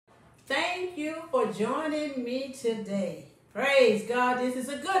thank you for joining me today. Praise God, this is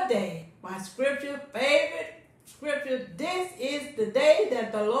a good day. My favorite scripture, this is the day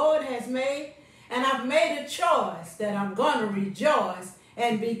that the Lord has made, and I've made a choice that I'm going to rejoice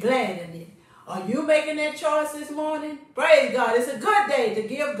and be glad in it. Are you making that choice this morning? Praise God, it's a good day to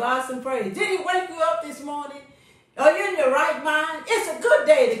give God some praise. Did He wake you up this morning? Are you in your right mind? It's a good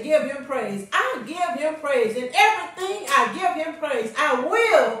day to give Him praise. I give Him praise. In everything I give Him praise. I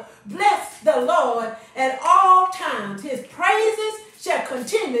will bless the Lord at all times. His praises shall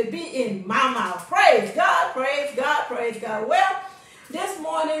continue to be in my mouth. Praise God, praise God, praise God. Well, this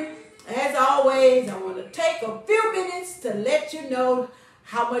morning, as always, I want to take a few minutes to let you know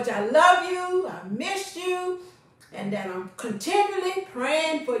how much I love you, I miss you, and that I'm continually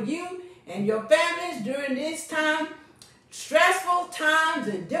praying for you and your families during this time, stressful times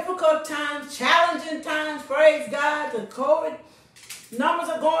and difficult times, challenging times. Praise God. The COVID numbers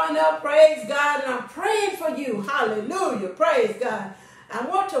are going up. Praise God. And I'm praying for you. Hallelujah. Praise God. I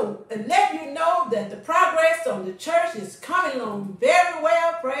want to let you know that the progress on the church is coming along very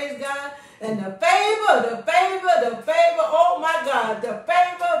well. Praise God. And the favor, oh my God, the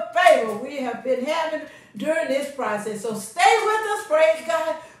favor we have been having during this process. So stay with us, praise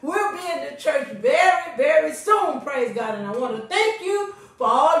God. We'll be in the church very, very soon, praise God. And I want to thank you for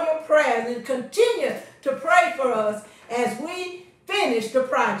all your prayers and continue to pray for us as we finish the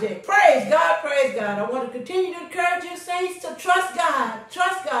project. Praise God, praise God. I want to continue to encourage you, saints, to trust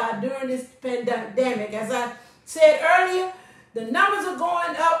God during this pandemic. As I said earlier, the numbers are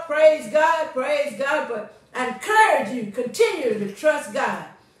going up, praise God, but I encourage you, continue to trust God.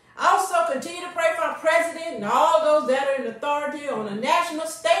 Also, continue to pray for our president and all those that are in authority on a national,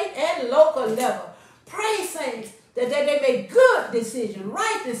 state, and local level. Pray, saints, that they make good decisions,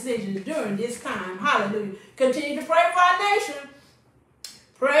 right decisions during this time. Hallelujah. Continue to pray for our nation.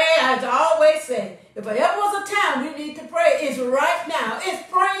 Pray, as I always say, if there ever was a time we need to pray, it's right now. It's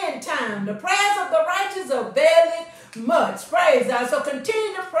praying time. The prayers of the righteous avail much. Praise God. So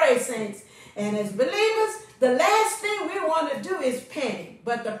continue to pray, saints. And as believers, the last thing we want to do is panic.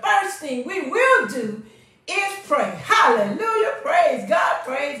 But the first thing we will do is pray. Hallelujah. Praise God.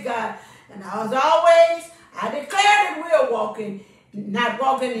 Praise God. And as always, I declare that we are not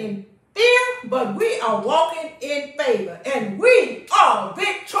walking in fear, but we are walking in favor. And we are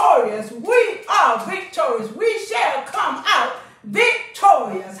victorious. We are victorious. We shall come out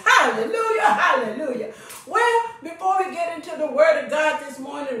victorious. Hallelujah. Hallelujah. Well, before we get into the word of God this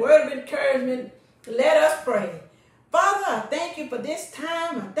morning, word of encouragement, let us pray. Father, I thank you for this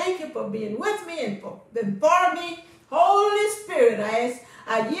time. I thank you for being with me and for me. Holy Spirit,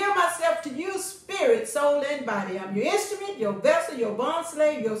 I yield myself to you, spirit, soul, and body. I'm your instrument, your vessel, your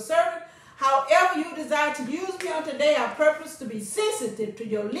bondslave, your servant. However you desire to use me on today, I purpose to be sensitive to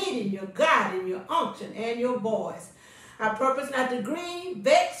your leading, your guiding, your unction, and your voice. I purpose not to grieve,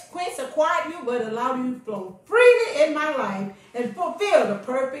 vex, quench, or quiet you, but allow you to flow freely in my life and fulfill the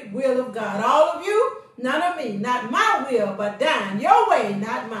perfect will of God. All of you, none of me, not my will, but thine, your way,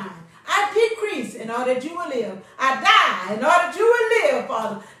 not mine. I decrease in order that you will live. I die in order that you will live,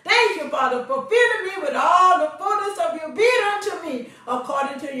 Father. Thank you, Father, for filling me with all the fullness of your being unto me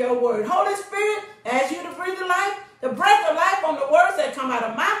according to your word. Holy Spirit, ask you to breathe the life, the breath of life on the words that come out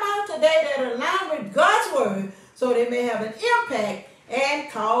of my mouth today that align with God's word, so they may have an impact and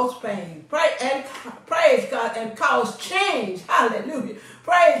cause pain. Praise God and cause change. Hallelujah.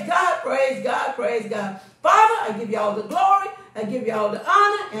 Praise God, praise God, praise God. Father, I give you all the glory, I give you all the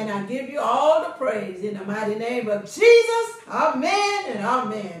honor, and I give you all the praise. In the mighty name of Jesus, amen and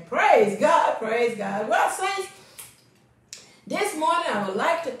amen. Praise God, praise God. Well, saints, this morning I would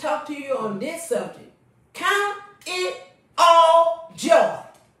like to talk to you on this subject. Count it all joy.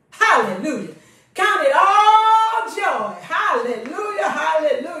 Hallelujah. Count it all joy. Hallelujah,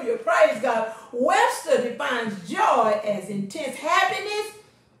 hallelujah. Praise God. Webster defines joy as intense happiness,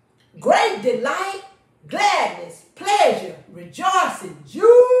 great delight, gladness, pleasure, rejoicing,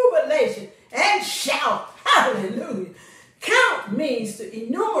 jubilation, and shout. Hallelujah. Count means to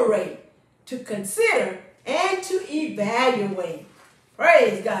enumerate, to consider, and to evaluate.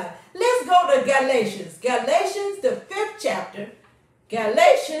 Praise God. Let's go to Galatians. Galatians, the 5th chapter.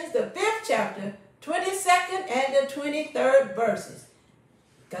 Galatians, the 5th chapter, 22nd and the 23rd verses.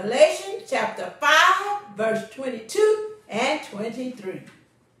 Galatians chapter 5, verse 22 and 23.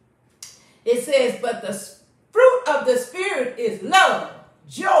 It says, but the fruit of the Spirit is love,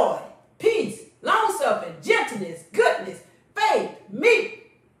 joy, peace, long-suffering, gentleness, goodness, faith, meekness,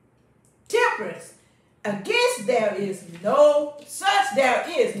 temperance. Against there is no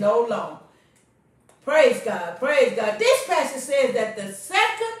law. Praise God, praise God. This passage says that the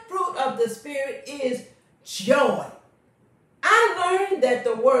second fruit of the Spirit is joy. I learned that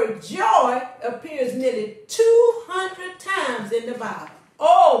the word joy appears nearly 200 times in the Bible.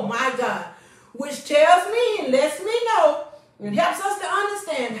 Oh my God. Which tells me and lets me know and helps us to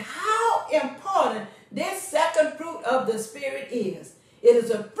understand how important this second fruit of the Spirit is. It is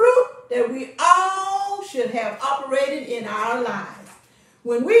a fruit that we all should have operating in our lives.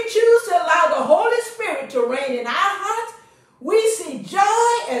 When we choose to allow the Holy Spirit to reign in our hearts, we see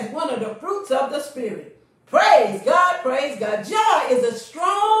joy as one of the fruits of the Spirit. Praise God, praise God. Joy is a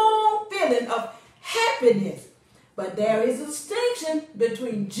strong feeling of happiness. But there is a distinction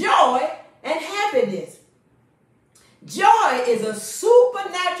between joy and happiness. Joy is a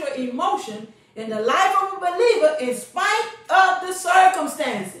supernatural emotion in the life of a believer in spite of the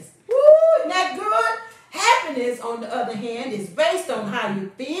circumstances. Woo, isn't that good? Happiness, on the other hand, is based on how you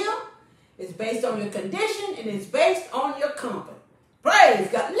feel, it's based on your condition, and it's based on your comfort. Praise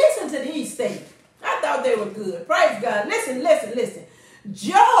God. Listen to these statements. I thought they were good. Praise God. Listen, listen, listen.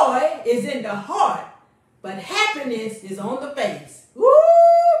 Joy is in the heart, but happiness is on the face. Woo,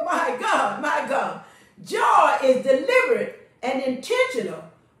 my God, my God. Joy is deliberate and intentional,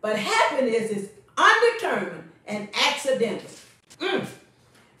 but happiness is undetermined and accidental.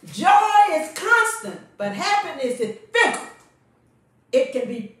 Joy is constant, but happiness is fickle. It can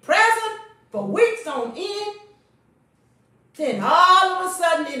be present for weeks on end, then all of a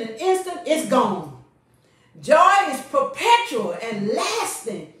sudden in an instant it's gone. Joy is perpetual and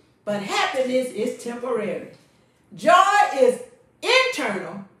lasting, but happiness is temporary. Joy is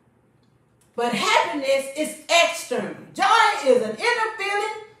internal, but happiness is external. Joy is an inner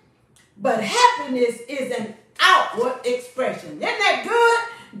feeling, but happiness is an outward expression. Isn't that good?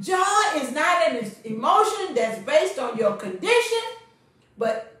 Joy is not an emotion that's based on your condition,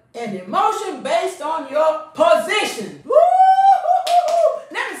 but an emotion based on your position. Woo!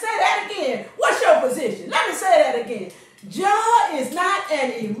 Let me say that again. What's your position? Let me say that again. Joy is not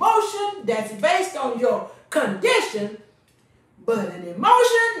an emotion that's based on your condition, but an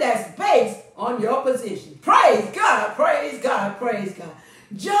emotion that's based on your position. Praise God, praise God, praise God.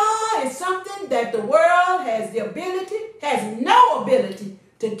 Joy is something that the world has no ability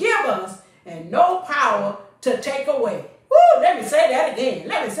to give us and no power to take away. Woo, let me say that again.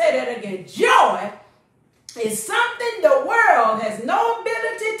 Let me say that again. Joy is something the world has no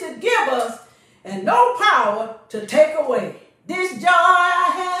ability to give us and no power to take away. This joy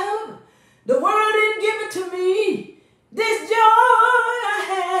I have, the world didn't give it to me. This joy I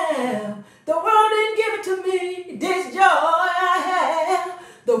have, the world didn't give it to me. This joy I have,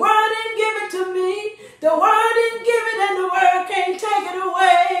 the world didn't give it to me. The world didn't give it and the world can't take it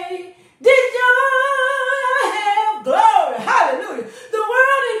away. This joy I have, glory, hallelujah. The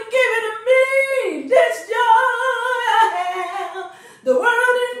world didn't give it to me. This joy I have, the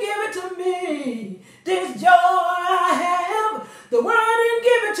world didn't give it to me. This joy I have, the world didn't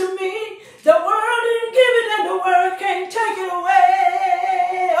give it to me. The world didn't give it and the world can't take it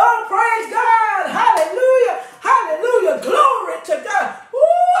away. Oh, praise God, hallelujah, hallelujah, glory to God.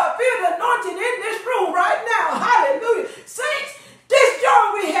 Ooh, I feel the anointing in this room right now, hallelujah. Saints, this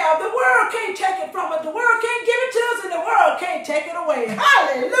joy we have, the world can't take it from us. The world can't give it to us and the world can't take it away.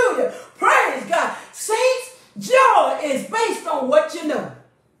 Hallelujah. Praise God. Saints, joy is based on what you know.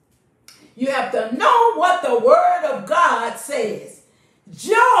 You have to know what the word of God says.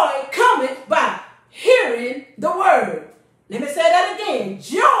 Joy cometh by hearing the word. Let me say that again.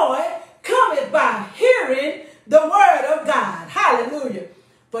 Joy cometh by hearing the word of God. Hallelujah.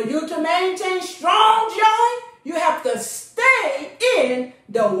 For you to maintain strong joy, you have to stay in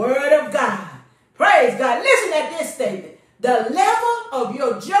the word of God. Praise God. Listen at this statement. The level of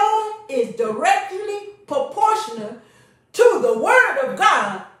your joy is directly proportional to the word of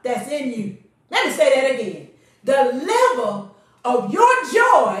God that's in you. Let me say that again. The level of your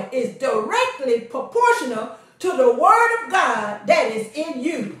joy is directly proportional to the word of God that is in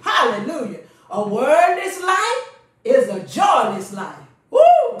you. Hallelujah. A wordless life is a joyless life. Woo,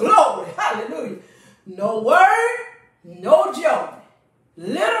 glory. Hallelujah. No word, no joy.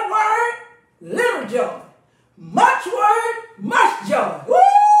 Little word, little joy. Much word, much joy. Woo!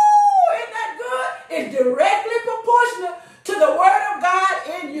 Isn't that good? It's directly proportional to the word of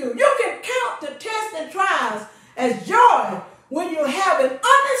God in you. You can count the tests and trials as joy when you have an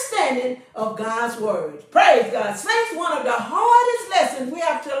understanding of God's word. Praise God. Saints, one of the hardest lessons we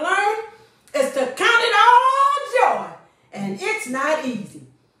have to learn is to count it all joy. And it's not easy.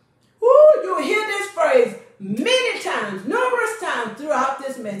 Woo, you hear this phrase many times, numerous times throughout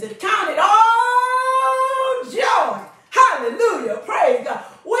this message. Count it all joy. Hallelujah. Praise God.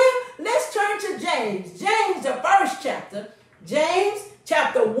 Well, let's turn to James. James, the first chapter. James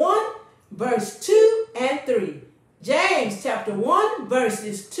chapter 1 verse 2 and 3. James chapter 1,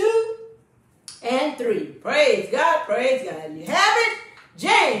 verses 2 and 3. Praise God, praise God. You have it?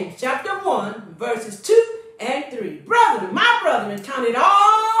 James chapter 1, verses 2 and 3. Brethren, my brethren, count it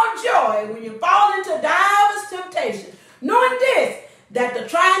all joy when you fall into divers temptations, knowing this, that the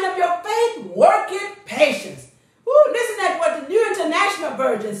trying of your faith worketh patience. Ooh, listen at what the New International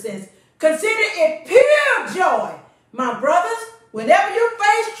Version says. Consider it pure joy, my brothers, whenever you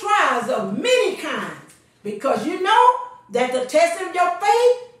face trials of many kinds, because you know that the test of your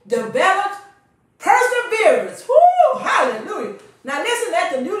faith develops perseverance. Woo, hallelujah. Now listen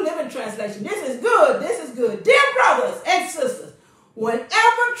at the New Living Translation. This is good. This is good. Dear brothers and sisters,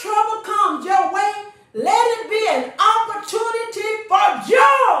 whenever trouble comes your way, let it be an opportunity for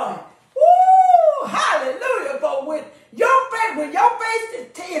joy. Woo, hallelujah. For when your faith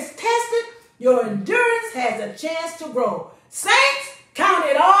is tested, your endurance has a chance to grow. Saints, count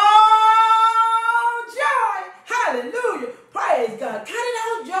it all joy. Hallelujah. Praise God. Count it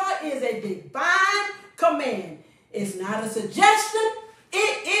all joy is a divine command. It's not a suggestion.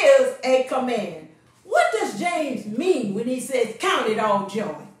 It is a command. What does James mean when he says count it all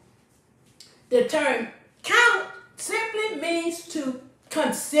joy? The term count simply means to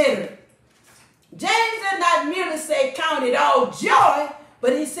consider. James did not merely say count it all joy,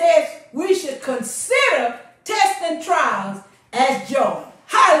 but he says we should consider tests and trials as joy.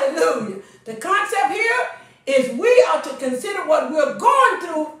 Hallelujah. The concept here is we are to consider what we're going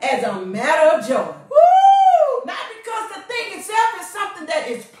through as a matter of joy. Woo! Not because the thing itself is something that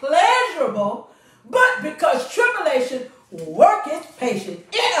is pleasurable, but because tribulation worketh patience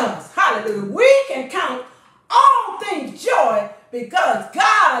in us. Hallelujah. We can count all things joy because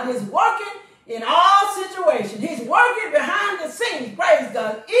God is working in all situations. He's working behind the scenes, praise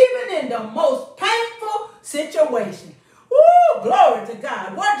God, even in the most painful situation. Woo, glory to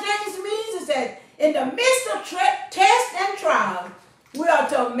God. What James means is that in the midst of tests and trials, we are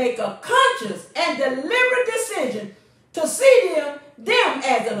to make a conscious and deliberate decision to see them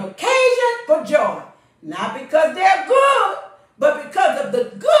as an occasion for joy. Not because they're good, but because of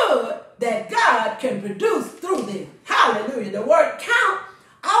the good that God can produce through them. Hallelujah. The word count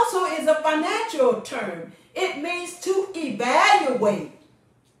also is a financial term. It means to evaluate.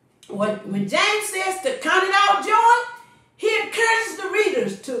 When James says to count it all joy, he encourages the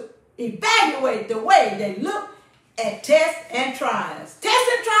readers to evaluate the way they look at tests and trials. Tests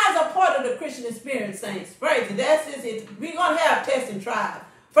and trials are part of the Christian experience, saints. Praise God. That's it. We're going to have tests and trials.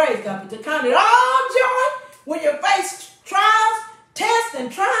 Praise God. But to count it all joy, when you face trials, tests,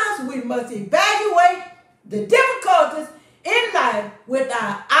 and trials, we must evaluate the difficulties in life with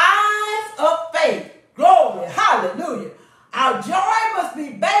our eyes of faith. Glory. Hallelujah. Our joy must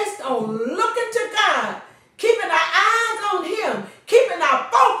be based on looking to God, keeping our eyes on Him, keeping our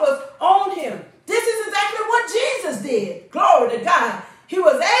focus on Him. This is exactly what Jesus did. Glory to God. He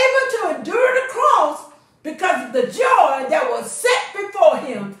was able to endure the cross because of the joy that was set before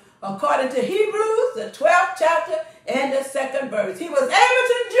Him, according to Hebrews, the 12th chapter and the 2nd verse. He was able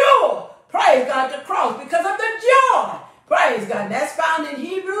to endure, praise God, the cross because of the joy. Praise God. That's found in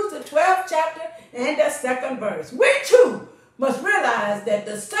Hebrews, the 12th chapter and the 2nd verse. We too must realize that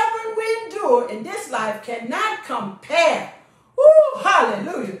the suffering we endure in this life cannot compare,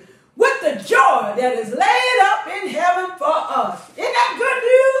 hallelujah, with the joy that is laid up in heaven for us. Isn't that good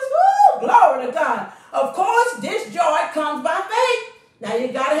news? Glory to God. Of course, this joy comes by faith. Now you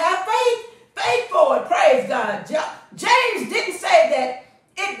got to have faith. Faith for it. Praise God. James didn't say that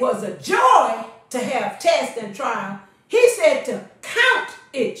it was a joy to have tests and trials. He said to count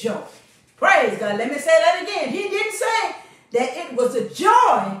it joy. Praise God. Let me say that again. He didn't say that it was a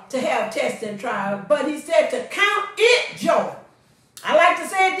joy to have tests and trials, but he said to count it joy. I like to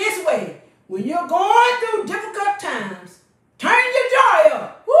say it this way. When you're going through difficult times, turn your joy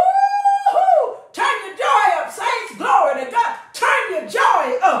up. Woo-hoo! Turn your joy up, saints. Glory to God. Turn your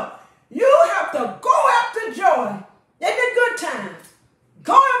joy up. You have to go after joy in the good times.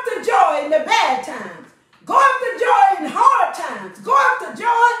 Go after joy in the bad times. Go after joy in hard times. Go after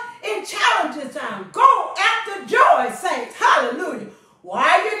joy in challenging times. Go after joy, saints. Hallelujah. Why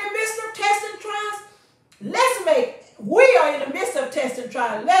are you in the midst of tests and trials? We are in the midst of tests and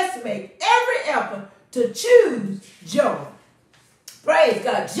trials. Let's make every effort to choose joy. Praise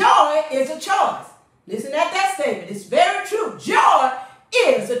God. Joy is a choice. Listen at that statement. It's very true. Joy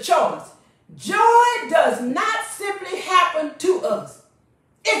is a choice. Joy does not simply happen to us.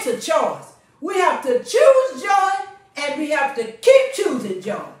 It's a choice. We have to choose joy, and we have to keep choosing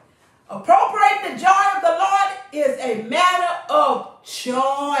joy. Appropriating the joy of the Lord is a matter of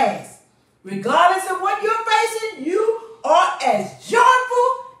choice. Regardless of what you're facing, you are as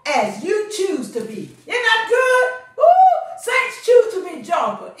joyful as you choose to be. Isn't that good? Ooh, saints, choose to be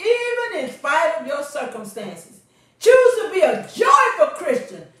joyful, even in spite of your circumstances. Choose to be a joyful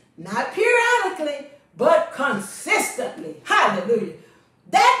Christian, not periodically, but consistently. Hallelujah.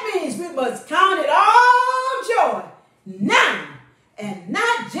 That means we must count it all joy now, and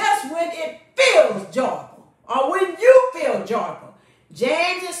not just when it feels joyful or when you feel joyful.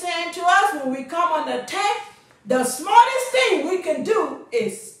 James is saying to us, when we come under attack, the smartest thing we can do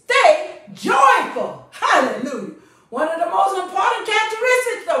is stay joyful. Hallelujah. One of the most important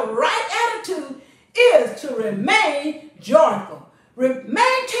characteristics of right attitude is to remain joyful.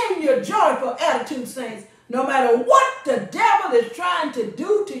 Maintain your joyful attitude, saints, no matter what the devil is trying to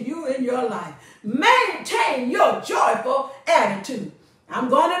do to you in your life. Maintain your joyful attitude. I'm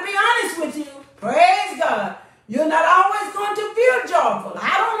going to be honest with you. Praise God. You're not always going to feel joyful.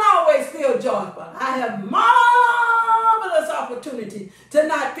 I don't always feel joyful. I have marvelous opportunity to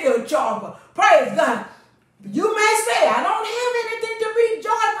not feel joyful. Praise God. You may say, I don't have anything to be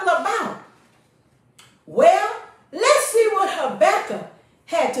joyful about. Well, let's see what Habakkuk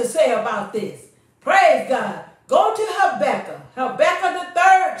had to say about this. Praise God. Go to Habakkuk. Habakkuk, the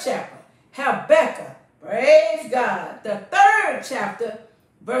 3rd chapter. Habakkuk. Praise God. The 3rd chapter,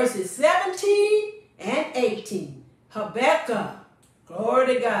 verses 17 and 18. Habakkuk.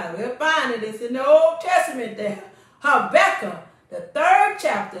 Glory to God. We'll find it. It's in the Old Testament there. Habakkuk, the 3rd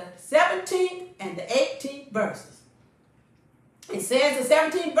chapter, 17th and the 18th verses. It says, the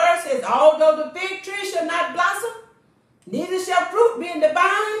 17th verse says, although the fig tree shall not blossom, neither shall fruit be in the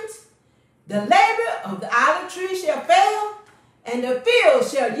vines, the labor of the olive tree shall fail, and the field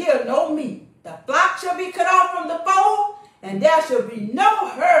shall yield no meat. The flock shall be cut off from the fold, and there shall be no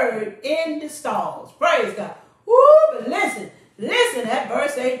herd in the stalls. Praise God. Woo, but listen at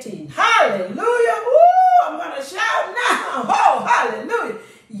verse 18. Hallelujah. Woo, I'm going to shout now. Oh, hallelujah.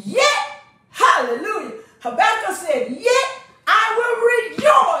 Yet, hallelujah. Habakkuk said, yet I will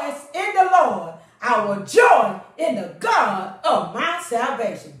rejoice in the Lord. I will joy in the God of my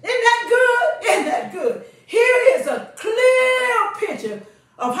salvation. Isn't that good? Isn't that good? Here is a clear picture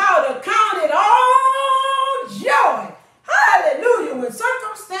of how to count it all joy. Hallelujah. When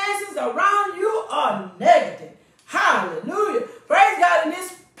circumstances around you are negative. Hallelujah. Praise God. In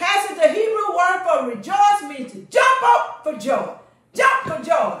this passage, the Hebrew word for rejoice means to jump up for joy. Jump for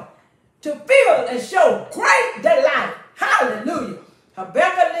joy. To feel and show great delight. Hallelujah.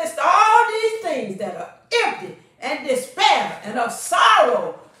 Habakkuk lists all these things that are empty and despair and of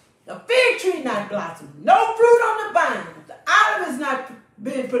sorrow. The fig tree not blossoming, no fruit on the vine, the olive is not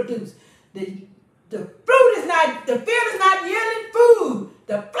being produced, the fruit is not, the field is not yielding food,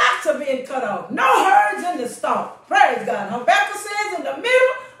 the flocks are being cut off, no herds in the stall. Praise God. Habakkuk says, in the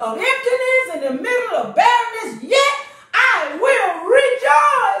middle of emptiness, in the middle of barrenness, yet I will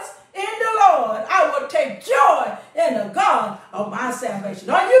rejoice in the Lord. I will take joy in the God of my salvation.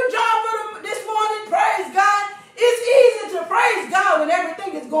 Are you joyful this morning? Praise God. It's easy to praise God when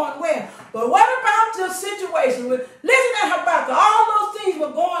everything is going well. But what about the situation? Listen at Habakkuk. All those things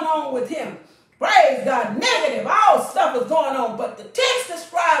were going on with him. Praise God. Negative. All stuff was going on. But the text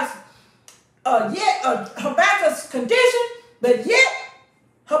describes Habakkuk's condition. But yet,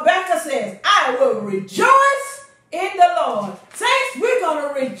 Habakkuk says, I will rejoice in the Lord. Saints, we're going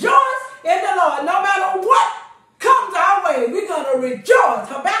to rejoice in the Lord. No matter what comes our way, we're going to rejoice.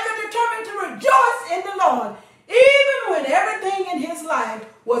 Habakkuk determined to rejoice in the Lord, even when everything in his life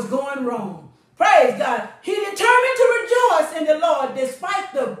was going wrong. Praise God. He determined to rejoice in the Lord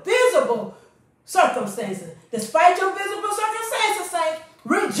despite the visible circumstances. Despite your visible circumstances, saints,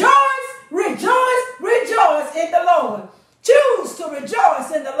 rejoice, rejoice, rejoice in the Lord. Choose to rejoice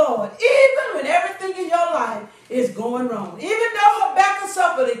in the Lord, even when everything in your life is going wrong. Even though Habakkuk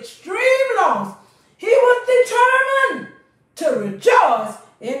suffered extreme loss, he was determined to rejoice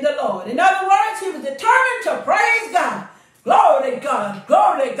in the Lord. In other words, he was determined to praise God. Glory to God.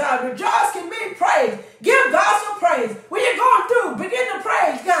 Glory to God. Rejoice can be praised. Give God some praise. When you're going through, begin to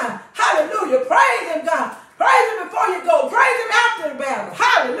praise God. Hallelujah. Praise him, God. Praise him before you go. Praise him after the battle.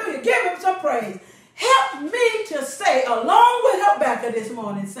 Hallelujah. Give him some praise. Help me to say, along with Habakkuk this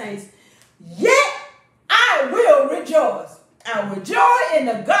morning, saints, yet I will rejoice. I will joy in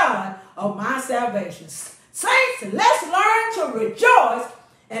the God of my salvation. Saints, let's learn to rejoice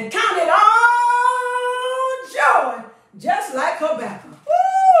and count it all joy, just like Habakkuk.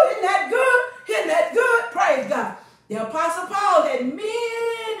 Woo, isn't that good? Isn't that good? Praise God. The Apostle Paul had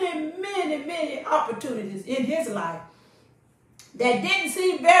many opportunities in his life that didn't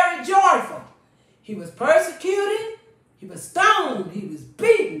seem very joyful. He was persecuted, he was stoned, he was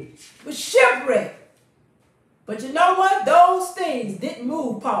beaten, he was shipwrecked. But you know what? Those things didn't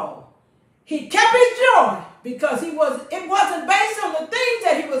move Paul. He kept his joy because it wasn't based on the things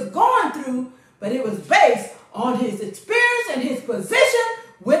that he was going through, but it was based on his experience and his position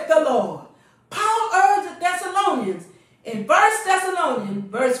with the Lord. Paul urged the Thessalonians in 1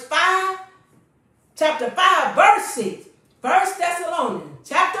 Thessalonians chapter 5, verse 6. 1 Thessalonians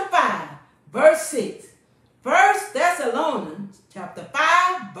chapter 5, verse 6. 1 Thessalonians chapter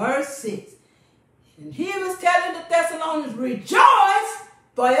 5, verse 6. And he was telling the Thessalonians, rejoice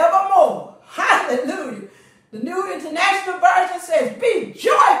forevermore. Hallelujah. The New International Version says, be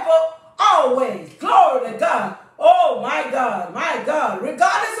joyful always. Glory to God. Oh, my God, my God.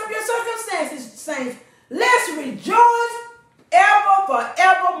 Regardless of your circumstances, saints, let's rejoice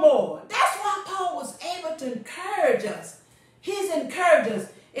forevermore. That's why Paul was able to encourage us. He's encouraged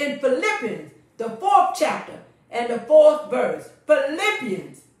us in Philippians, the 4th chapter and the 4th verse.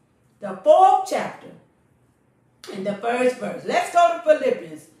 Philippians, the 4th chapter and the 1st verse. Let's go to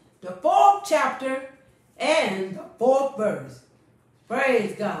Philippians, the 4th chapter and the 4th verse.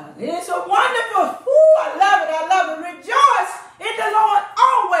 Praise God. It is so wonderful. Ooh, I love it. I love it. Rejoice in the Lord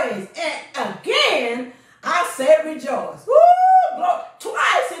always. And again, I said rejoice. Woo, glory.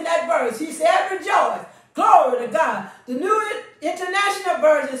 Twice in that verse, he said rejoice. Glory to God. The New International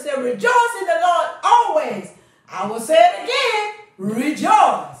Version said, rejoice in the Lord always. I will say it again,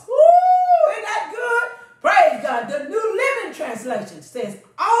 rejoice. Woo, isn't that good? Praise God. The New Living Translation says,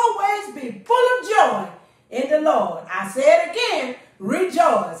 always be full of joy in the Lord. I say it again,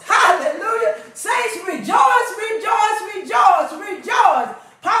 rejoice. Hallelujah. Saints, rejoice, rejoice, rejoice, rejoice.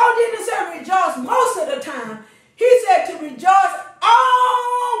 Paul didn't say rejoice most of the time. He said to rejoice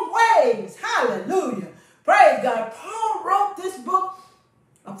always. Hallelujah. Praise God. Paul wrote this book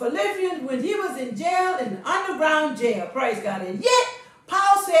of Philippians when he was in jail, in the underground jail. Praise God. And yet,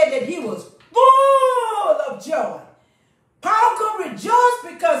 Paul said that he was full of joy. Paul could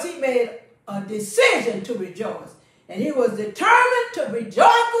rejoice because he made a decision to rejoice. And he was determined to be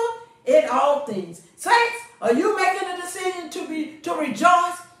joyful in all things. Saints, are you making a decision to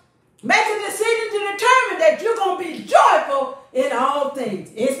rejoice? Make a decision to determine that you're going to be joyful in all things.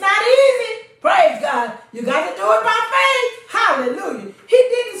 It's not easy. Praise God. You got to do it by faith. Hallelujah. He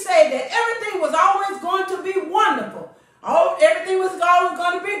didn't say that everything was always going to be wonderful. Everything was always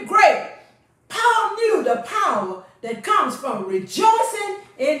going to be great. Paul knew the power that comes from rejoicing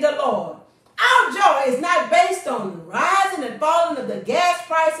in the Lord. Our joy is not based on the rising and falling of the gas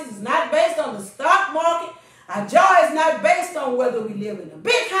prices. It's not based on the stock market. Our joy is not based on whether we live in a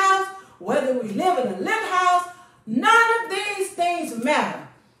big house, whether we live in a little house. None of these things matter.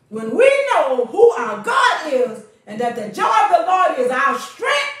 When we know who our God is and that the joy of the Lord is our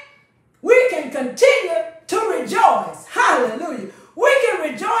strength, we can continue to rejoice. Hallelujah. We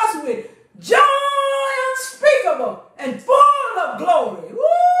can rejoice with joy unspeakable and full of glory.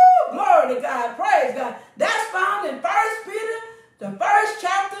 Woo! Glory to God. Praise God. That's found in 1 Peter, the 1st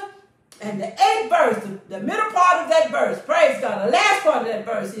chapter and the 8th verse, the middle part of that verse. Praise God. The last part of that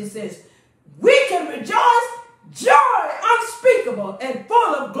verse, it says, we can rejoice joy unspeakable and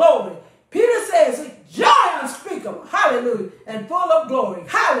full of glory. Peter says, joy unspeakable. Hallelujah. And full of glory.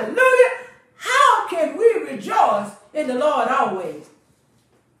 Hallelujah. How can we rejoice in the Lord always?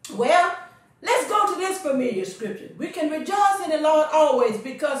 Well, let's go to this familiar scripture. We can rejoice in the Lord always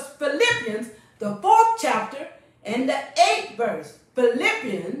because Philippians, the 4th chapter and the 8th verse.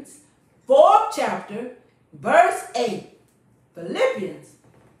 Philippians, 4th chapter, verse 8. Philippians,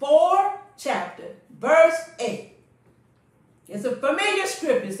 4th chapter, verse 8. It's a familiar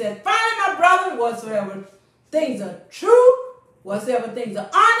scripture. It says, finally, my brother, whatsoever things are true, whatsoever things are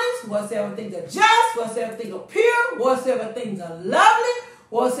honest, whatsoever things are just, whatsoever things are pure, whatsoever things are lovely,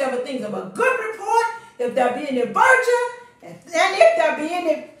 whatsoever things of a good report, if there be any virtue, and if there be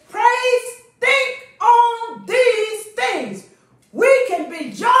any praise, think on these things. We can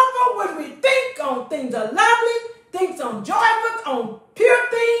be joyful when we think on things are lovely, things on joyful, on pure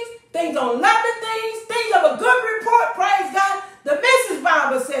things, things on lovely things, things of a good report, praise God. The Message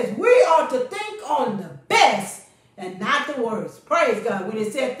Bible says we ought to think on the best and not the worst. Praise God. When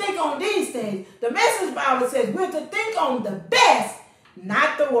it said think on these things, the Message Bible says we're to think on the best,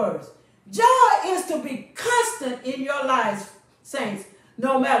 not the worst. Joy is to be constant in your lives, saints,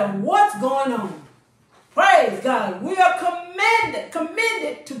 no matter what's going on. Praise God. We are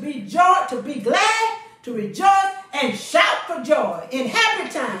commended to be joy, to be glad, to rejoice, and shout for joy. In happy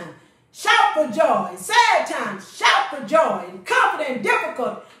times, shout for joy. In sad times, shout for joy. In comfort and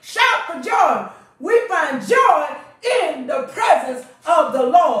difficult, shout for joy. We find joy in the presence of the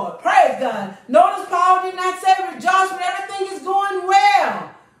Lord. Praise God. Notice Paul did not say rejoice when everything is going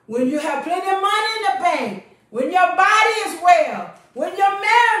well. When you have plenty of money in the bank. When your body is well. When your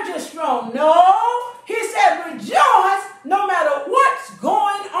marriage is strong. on. No, he said rejoice no matter what's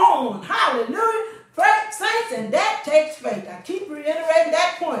going on. Hallelujah. Praise saints, and that takes faith. I keep reiterating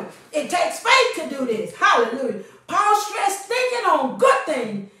that point. It takes faith to do this. Hallelujah. Paul stressed thinking on good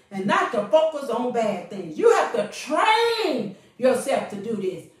things and not to focus on bad things. You have to train yourself to do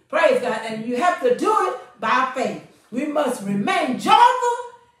this. Praise God. And you have to do it by faith. We must remain joyful,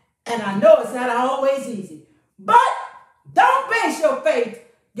 and I know it's not always easy. But don't base your faith,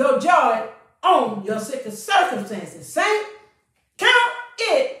 your joy, on your circumstances. Saint, count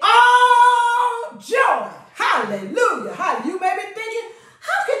it all joy. Hallelujah. You may be thinking,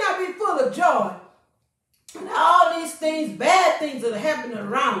 how can I be full of joy? And all these things, bad things that are happening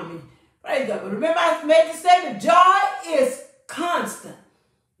around me. Praise God. But remember, I made the statement, joy is constant.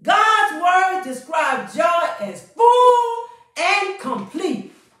 God's word describes joy as full and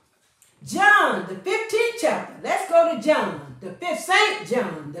complete. John, the 15th chapter. Let's go to John, the 5th, St.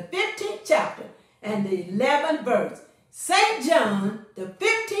 John, the 15th chapter and the 11th verse. St. John, the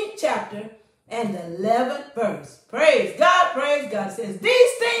 15th chapter and the 11th verse. Praise God, praise God. It says,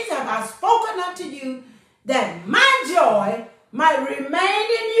 these things have I spoken unto you, that my joy might remain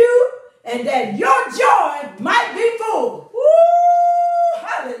in you, and that your joy might be full. Woo!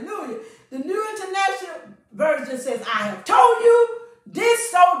 Hallelujah. The New International Version says, I have told you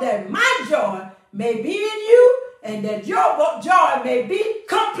this so that my joy may be in you, and that your joy may be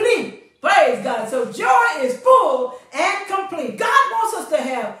complete. Praise God. So joy is full and complete. God wants us to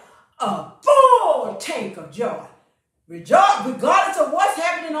have a full tank of joy. Rejoice, regardless of what's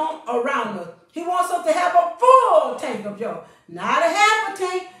happening around us. He wants us to have a full tank of joy. Not a half a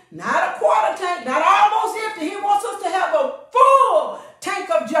tank, not a quarter tank, not almost empty. He wants us to have a full tank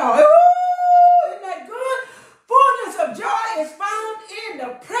of joy. Ooh, isn't that good? Fullness of joy is found in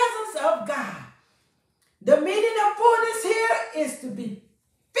the presence of God. The meaning of fullness here is to be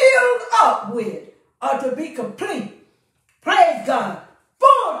filled up with or to be complete. Praise God.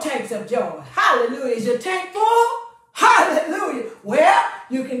 Full tanks of joy. Hallelujah. Is your tank full? Hallelujah. Well,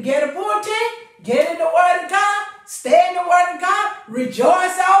 you can get a full tank, get in the Word of God, stay in the Word of God,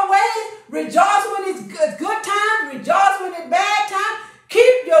 rejoice always, rejoice when it's good times, rejoice when it's bad times.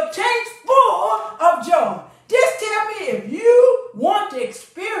 Keep your tanks full of joy. Just tell me, if you want to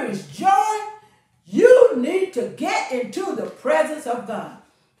experience joy, you need to get into the presence of God.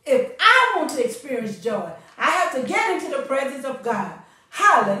 If I want to experience joy, I have to get into the presence of God.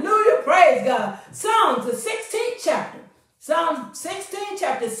 Hallelujah. Praise God. Psalms, the 16th chapter. Psalm 16,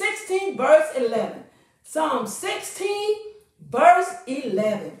 chapter 16, verse 11. Psalm 16, verse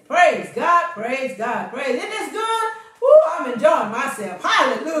 11. Praise God. Praise God. Praise. Isn't this good? Ooh, I'm enjoying myself.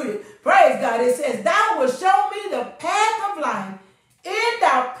 Hallelujah. Praise God. It says, thou wilt show me the path of life. In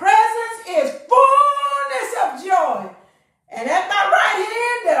thy presence is fullness of joy. And at thy right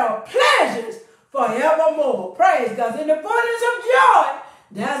hand there are pleasures forevermore. Praise God. In the fullness of joy,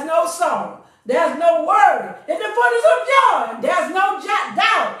 there's no sorrow. There's no worry. In the fullness of joy, there's no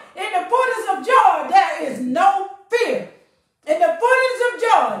doubt. In the fullness of joy, there is no fear. In the fullness of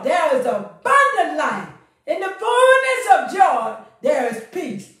joy, there is abundant life. In the fullness of joy, there is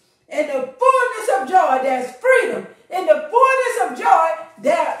peace. In the fullness of joy, there's freedom. In the fullness of joy,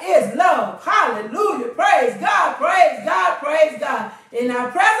 there is love. Hallelujah. Praise God. Praise God. Praise God. In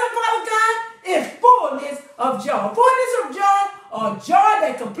our present, Father God, is fullness of joy. Fullness of joy, or joy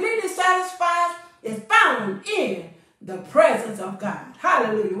that completely satisfies, is found in the presence of God.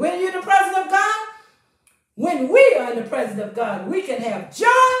 Hallelujah. When you're in the presence of God, when we are in the presence of God, we can have joy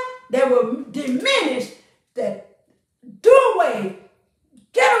that will diminish, that do away,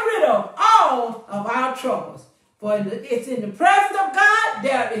 get rid of all of our troubles. For it's in the presence of God,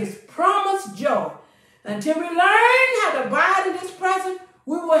 there is promised joy. Until we learn how to abide in this presence,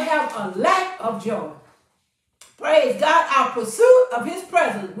 we will have a lack of joy. Praise God. Our pursuit of his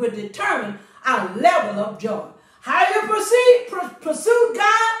presence will determine our level of joy. How you pursue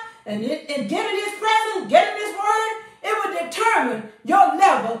God and get in his presence, get in his word, it will determine your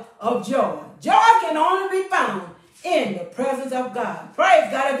level of joy. Joy can only be found in the presence of God.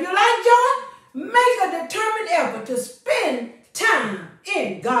 Praise God. If you like joy, make a determined effort to spend time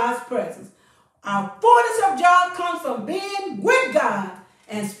in God's presence. Our fullness of joy comes from being with God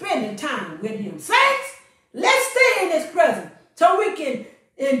and spending time with him. Saints, let's stay in his presence so we can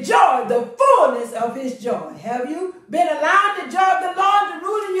enjoy the fullness of his joy. Have you been allowed the joy of the Lord to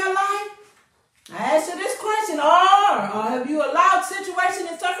rule in your life? I ask you this question, or have you allowed situations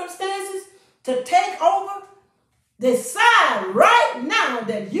and circumstances to take over? Decide right now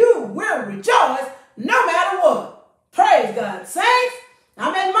that you will rejoice no matter what. Praise God. Saints,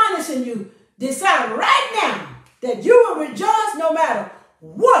 I'm admonishing you. Decide right now that you will rejoice no matter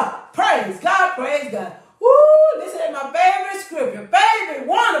what? Praise God, praise God. Woo, this is my favorite scripture,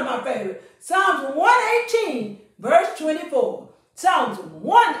 one of my favorite. Psalms 118, verse 24. Psalms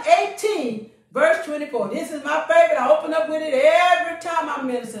 118, verse 24. This is my favorite. I open up with it every time I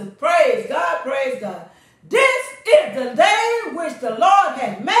minister. Praise God, praise God. This is the day which the Lord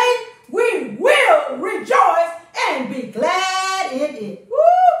has made. We will rejoice and be glad in it. Woo!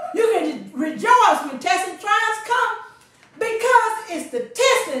 You can rejoice when tests and trials come because it's the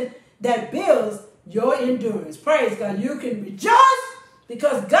testing that builds your endurance. Praise God. You can rejoice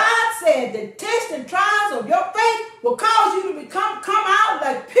because God said the tests and trials of your faith will cause you to come out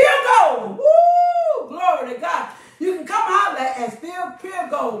like pure gold. Woo! Glory to God. You can come out like as pure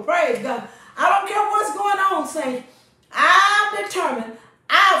gold. Praise God. I don't care what's going on, saints. I'm determined.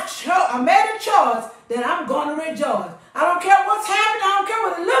 I made a choice that I'm going to rejoice. I don't care what's happening. I don't care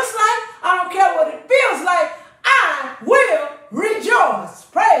what it looks like. I don't care what it feels like. I will rejoice.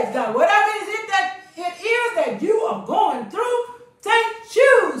 Praise God. Whatever it is that you are going through,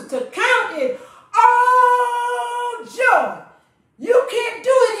 choose to count it all joy. You can't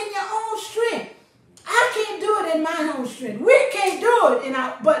do it in your own strength. I can't do it in my own strength. We can't do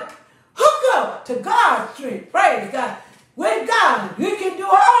it but hook up to God's strength. Praise God. With God, we can do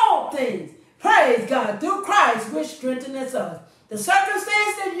all things. Praise God. Through Christ, which strengthens us. The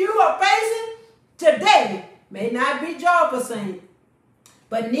circumstance that you are facing today may not be joyful, saints.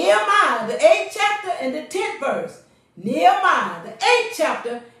 But Nehemiah, the 8th chapter and the 10th verse. Nehemiah, the 8th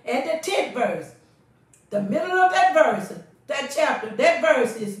chapter and the 10th verse. The middle of that verse, that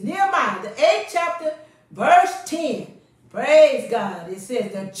verse is Nehemiah, the 8th chapter, verse 10. Praise God. It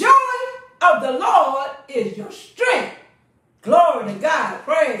says, the joy of the Lord is your strength. Glory to God.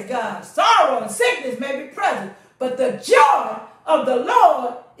 Praise God. Sorrow and sickness may be present, but the joy of the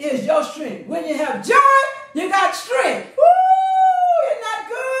Lord is your strength. When you have joy, you got strength. Woo! Isn't that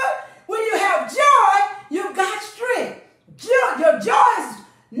good? When you have joy, you got strength. Your joy is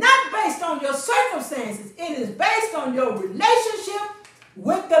not based on your circumstances. It is based on your relationship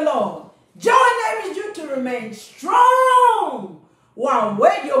with the Lord. Joy enables you to remain strong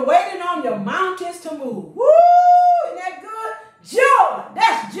while you're waiting on your mountains to move. Woo! Isn't that good? Joy.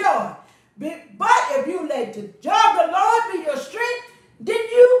 That's joy. But if you let the joy of the Lord be your strength, then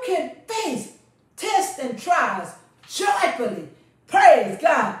you can face tests and trials joyfully. Praise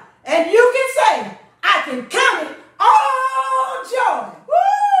God. And you can say, I can count it all joy.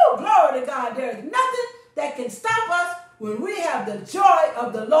 Woo! Glory to God. There's nothing that can stop us when we have the joy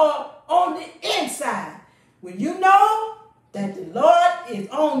of the Lord on the inside. When you know that the Lord is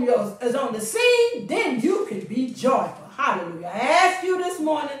on the scene, then you can be joyful. Hallelujah. I ask you this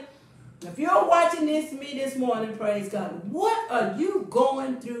morning, if you're watching me this morning, praise God, what are you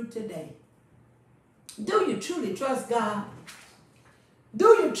going through today? Do you truly trust God? Do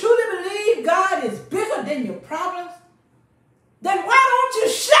you truly believe God is bigger than your problems? Then why don't you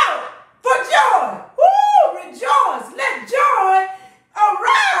shout for joy? Woo! Rejoice. Let joy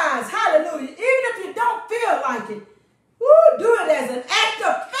arise. Hallelujah. Even if you don't feel like it, woo, do it as an act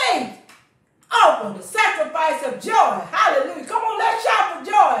of faith. Offer the sacrifice of joy. Hallelujah. Come on, let's shout for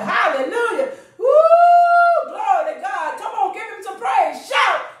joy. Hallelujah. Woo! Glory to God. Come on, give him some praise.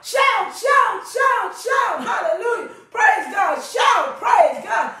 Shout, shout, shout, shout, shout. Hallelujah. Praise God. Shout, praise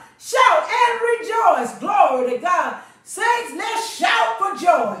God. Shout and rejoice. Glory to God. Saints, let's shout for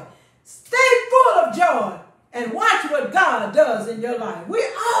joy. Stay full of joy and watch what God does in your life. We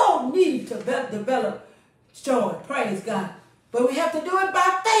all need to develop joy. Praise God. But we have to do it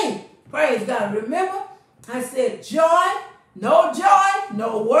by faith. Praise God. Remember, I said joy,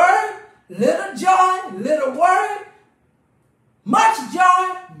 no word, little joy, little word, much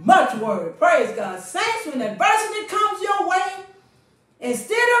joy, much word. Praise God. Saints, when adversity comes your way,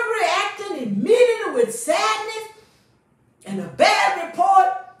 instead of reacting immediately with sadness and a bad report,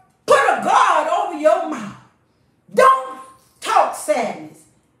 put a guard over your mouth. Don't talk sadness.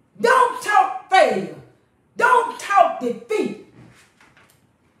 Don't talk failure. Don't talk defeat.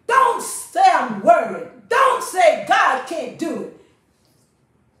 Don't say I'm worried. Don't say God can't do it.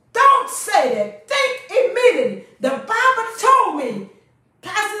 Don't say that. Think immediately. The Bible told me,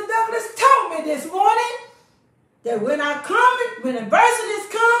 Pastor Douglas told me this morning, that when adversities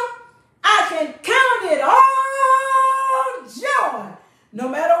come, I can count it all joy. No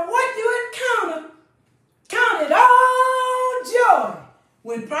matter what you encounter, count it all joy.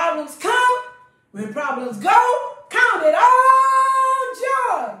 When problems come, when problems go, count it all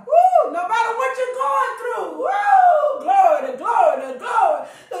joy. Woo! No matter what you're going through. Woo! Glory to glory to glory.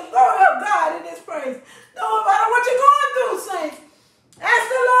 The glory of God in this praise. No matter what you're going through, saints. Ask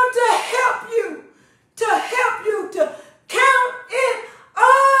the Lord to help you to count it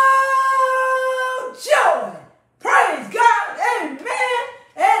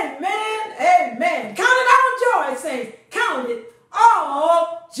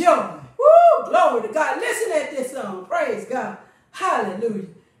Hallelujah.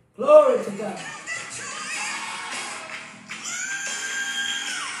 Glory to God.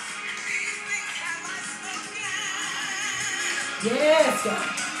 Yes, God.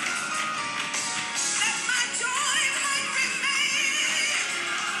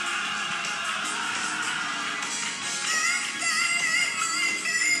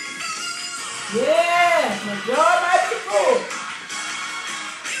 Yes, my joy might be full.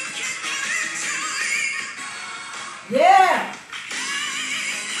 Yeah.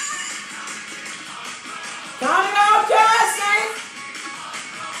 Count it all joy, saints.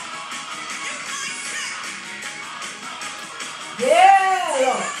 Yeah,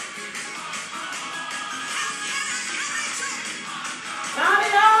 Lord. Count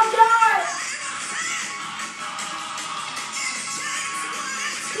it all joy.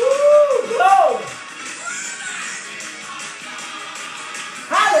 Woo, glory.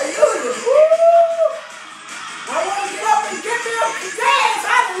 Hallelujah. Woo. I want to get up and get me up to dance.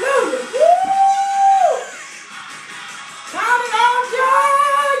 Hallelujah. Woo. Count it all joy,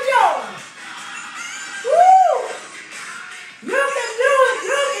 joy. Woo. You can do it.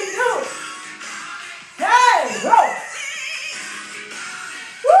 You can do it. Hey, bro.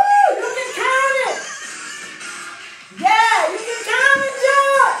 Woo. You can count it. Yeah, you can count it,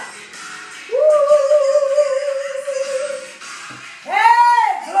 joy. Woo. Hey,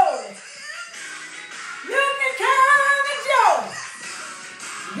 glory. You can count it, joy.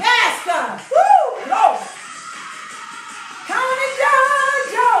 Yes, God. Woo, Lord. Count it, joy,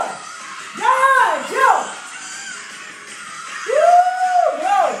 joy. Joy, joy. Woo,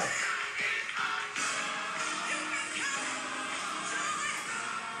 Lord.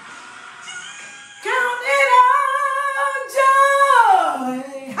 Count it all joy.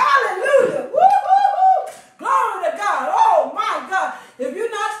 Hallelujah. Woo-hoo-hoo. Glory to God. Oh, my God. If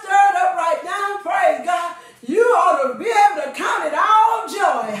you're not stirred up right now, praise God, you ought to be able to count it all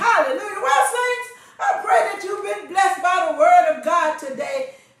joy. Hallelujah. Well, saints, I pray that you've been blessed by the word of God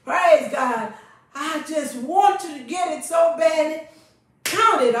today. Praise God. I just want you to get it so badly.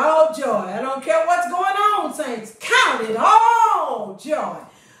 Count it all joy. I don't care what's going on, saints. Count it all joy.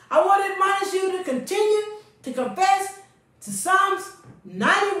 I want to admonish you to continue to confess to Psalms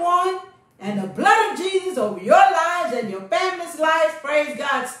 91 and the blood of Jesus over your lives and your family's lives. Praise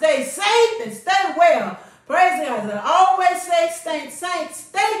God. Stay safe and stay well. Praise God. I always say, saints,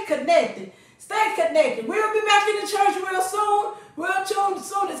 stay connected. Stay connected. We'll be back in the church real soon. Real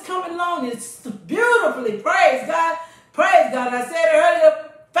soon. It's coming along. It's beautifully. Praise God. Praise God. I said earlier,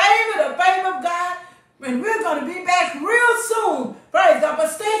 the favor of God. And we're going to be back real soon. Praise God. But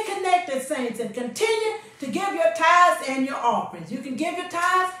stay connected, saints, and continue to give your tithes and your offerings. You can give your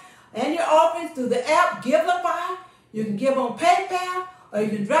tithes and your offerings through the app Givelify. You can give on PayPal, or you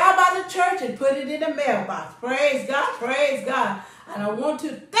can drive by the church and put it in the mailbox. Praise God. Praise God. And I want to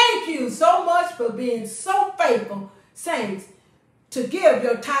thank you so much for being so faithful, saints, to give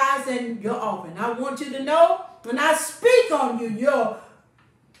your tithes and your offering. I want you to know, when I speak on you,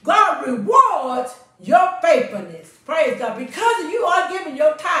 God rewards your faithfulness. Praise God. Because you are giving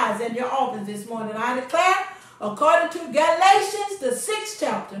your tithes and your offerings this morning, I declare, according to Galatians, the 6th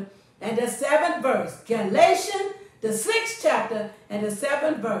chapter and the 7th verse. Galatians, the 6th chapter and the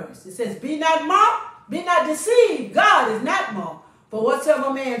 7th verse. It says, be not mocked, be not deceived. God is not mocked. For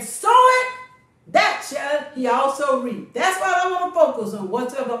whatsoever man soweth, that shall he also reap. That's what I want to focus on.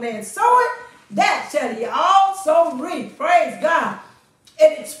 Whatsoever man soweth, that shall he also reap. Praise God.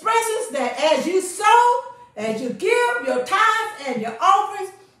 It expresses that as you sow, as you give your tithes and your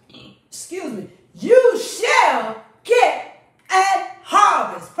offerings, you shall get a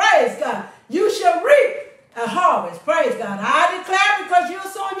harvest. Praise God. You shall reap a harvest. Praise God. I declare, because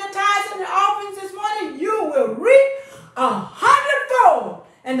you're sowing your tithes and your offerings this morning, you will reap 100-fold,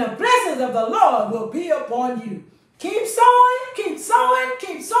 and the blessings of the Lord will be upon you. Keep sowing, keep sowing,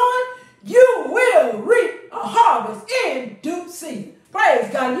 keep sowing. You will reap a harvest in due season.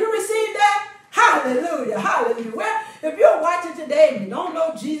 Praise God. You receive that? Hallelujah. Hallelujah. Well, if you're watching today and you don't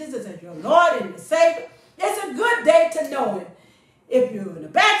know Jesus as your Lord and your Savior, it's a good day to know Him. If you're in a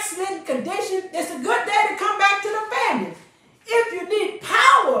backslidden condition, it's a good day to come back to the family. If you need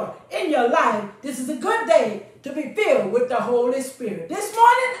power in your life, this is a good day to be filled with the Holy Spirit. This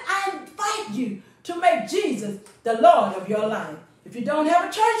morning, I invite you to make Jesus the Lord of your life. If you don't have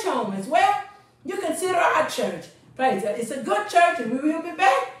a church home as well, you consider our church. Praise God. It's a good church, and we will be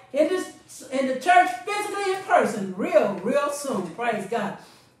back in the church physically in person real soon. Praise God.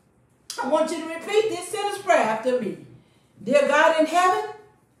 I want you to repeat this sinner's prayer after me. Dear God in heaven,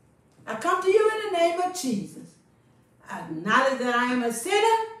 I come to you in the name of Jesus. I acknowledge that I am a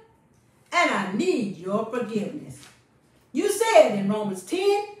sinner and I need your forgiveness. You said in Romans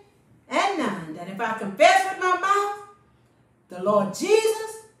 10 and 9 that if I confess with my mouth the Lord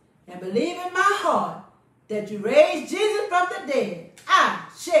Jesus and believe in my heart that you raised Jesus from the dead, I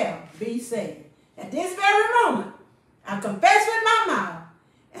shall be saved. At this very moment, I confess with my mouth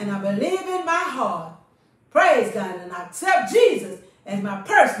and I believe in my heart, praise God, and I accept Jesus as my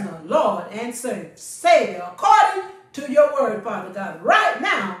personal Lord and Savior, according to your word, Father God. Right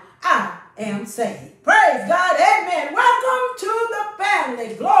now, I am saved. Praise God. Amen. Welcome to the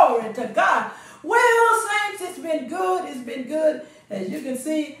family. Glory to God. Well, saints, it's been good. It's been good. As you can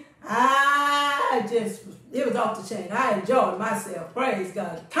see, it was off the chain. I enjoyed myself. Praise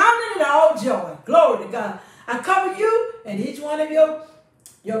God. Counting it all joy. Glory to God. I cover you and each one of your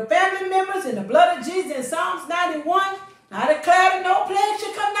family members in the blood of Jesus in Psalms 91. I declare that no plague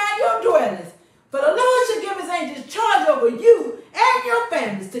shall come nigh your dwellings. For the Lord shall give his angels charge over you and your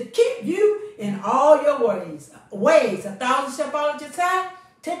families to keep you in all your ways. 1,000 shall fall at your side,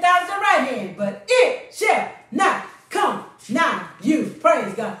 10,000 at your right hand, but it shall not come nigh you.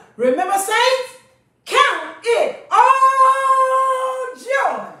 Praise God. Remember, saints, count it all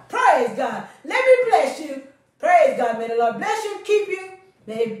joy. Praise God. Let me bless you. Praise God. May the Lord bless you and keep you.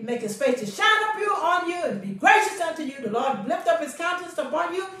 May he make his face to shine on you and be gracious unto you. The Lord lift up his countenance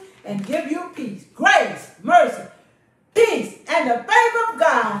upon you and give you peace, grace, mercy, peace, and the favor of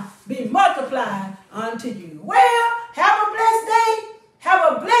God be multiplied unto you. Well, have a blessed day.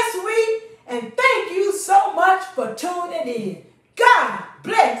 Have a blessed week. And thank you so much for tuning in. God